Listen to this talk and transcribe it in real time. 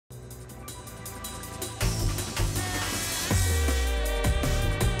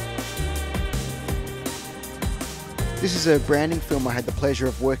This is a branding film I had the pleasure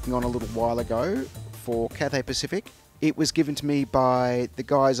of working on a little while ago for Cathay Pacific. It was given to me by the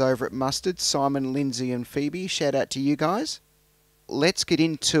guys over at Mustard, Simon, Lindsay and Phoebe. Shout out to you guys. Let's get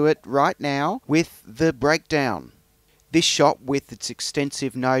into it right now with the breakdown. This shot with its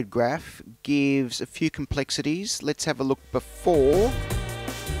extensive node graph gives a few complexities. Let's have a look before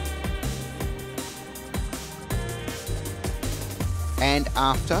and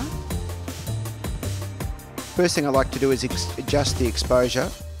after. First thing I like to do is adjust the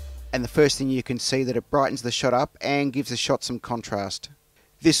exposure, and the first thing you can see that it brightens the shot up and gives the shot some contrast.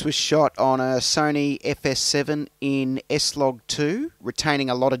 This was shot on a Sony FS7 in S-Log2, retaining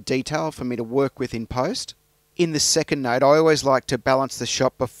a lot of detail for me to work with in post. In the second node, I always like to balance the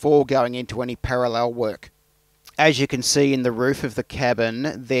shot before going into any parallel work. As you can see in the roof of the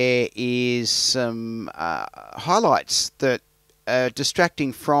cabin, there is some highlights that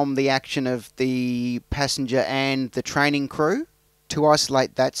distracting from the action of the passenger and the training crew. To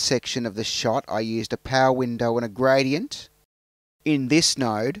isolate that section of the shot, I used a power window and a gradient. In this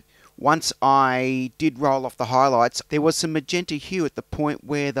node, once I did roll off the highlights, there was some magenta hue at the point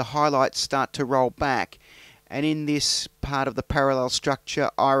where the highlights start to roll back, and in this part of the parallel structure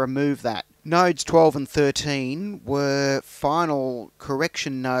I removed that. Nodes 12 and 13 were final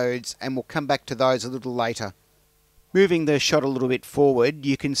correction nodes, and we'll come back to those a little later. Moving the shot a little bit forward,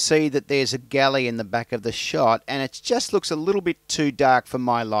 you can see that there's a galley in the back of the shot, and it just looks a little bit too dark for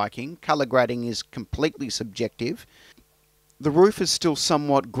my liking. Colour grading is completely subjective. The roof is still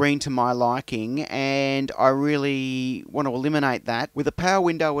somewhat green to my liking, and I really want to eliminate that. With a power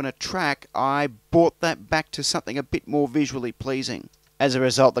window and a track, I brought that back to something a bit more visually pleasing. As a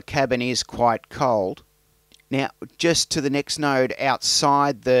result, the cabin is quite cold. Now, just to the next node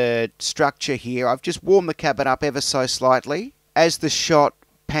outside the structure here, I've just warmed the cabin up ever so slightly. As the shot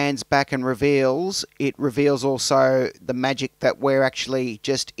pans back and reveals, it reveals also the magic that we're actually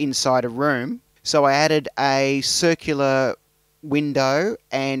just inside a room. So I added a circular window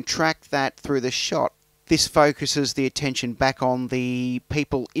and tracked that through the shot. This focuses the attention back on the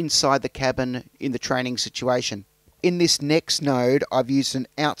people inside the cabin in the training situation. In this next node, I've used an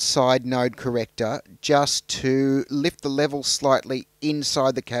outside node corrector just to lift the level slightly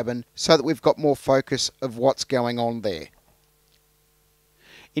inside the cabin so that we've got more focus of what's going on there.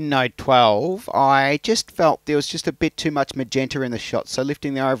 In node 12, I just felt there was just a bit too much magenta in the shot, so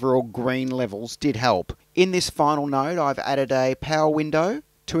lifting the overall green levels did help. In this final node, I've added a power window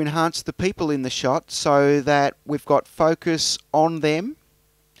to enhance the people in the shot so that we've got focus on them.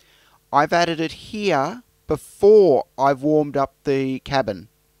 I've added it here before I've warmed up the cabin.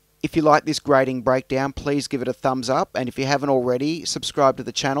 If you like this grading breakdown, please give it a thumbs up, and if you haven't already, subscribe to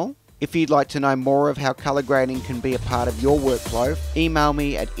the channel. If you'd like to know more of how colour grading can be a part of your workflow, email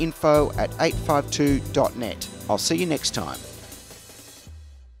me at info@852.net. I'll see you next time.